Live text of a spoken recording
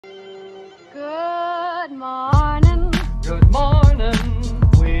Good morning. Good morning.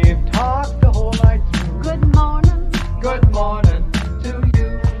 We've talked the whole night through. Good morning. Good morning to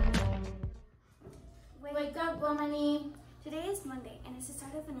you. Wake up, Guamaní. Today is Monday and it's the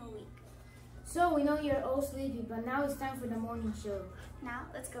start of a new week. So we know you're all sleepy, but now it's time for the morning show. Now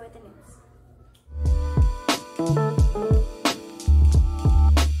let's go with the news.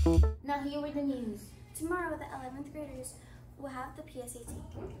 Now here with the news. Tomorrow the 11th graders will have the PSAT.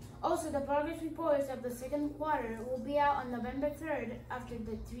 Also, the progress reports of the second quarter will be out on November 3rd after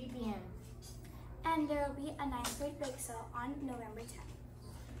the 3 p.m. And there will be a 9th grade break sale on November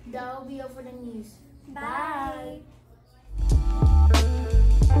 10th. That will be all for the news. Bye.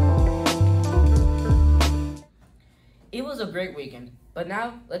 It was a great weekend, but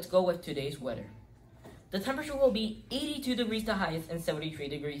now let's go with today's weather. The temperature will be 82 degrees the highest and 73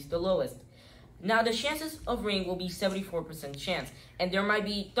 degrees the lowest. Now the chances of rain will be 74% chance, and there might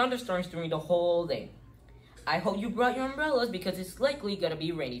be thunderstorms during the whole day. I hope you brought your umbrellas because it's likely gonna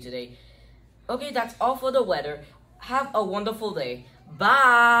be rainy today. Okay, that's all for the weather. Have a wonderful day.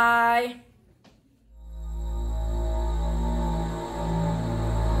 Bye!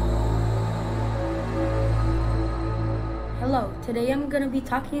 Hello, today I'm going to be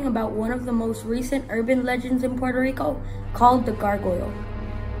talking about one of the most recent urban legends in Puerto Rico called the gargoyle.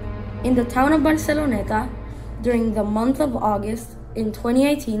 In the town of Barceloneta, during the month of August in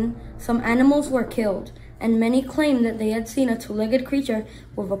 2018, some animals were killed, and many claimed that they had seen a two-legged creature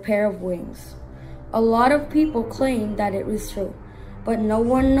with a pair of wings. A lot of people claim that it was true, but no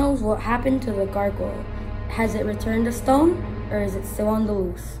one knows what happened to the gargoyle. Has it returned to stone, or is it still on the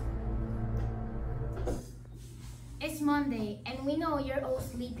loose? It's Monday, and we know you're all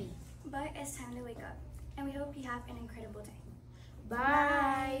sleepy. But it's time to wake up, and we hope you have an incredible day.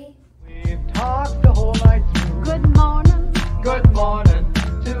 Bye! We've talked the whole night through. Good morning. Good morning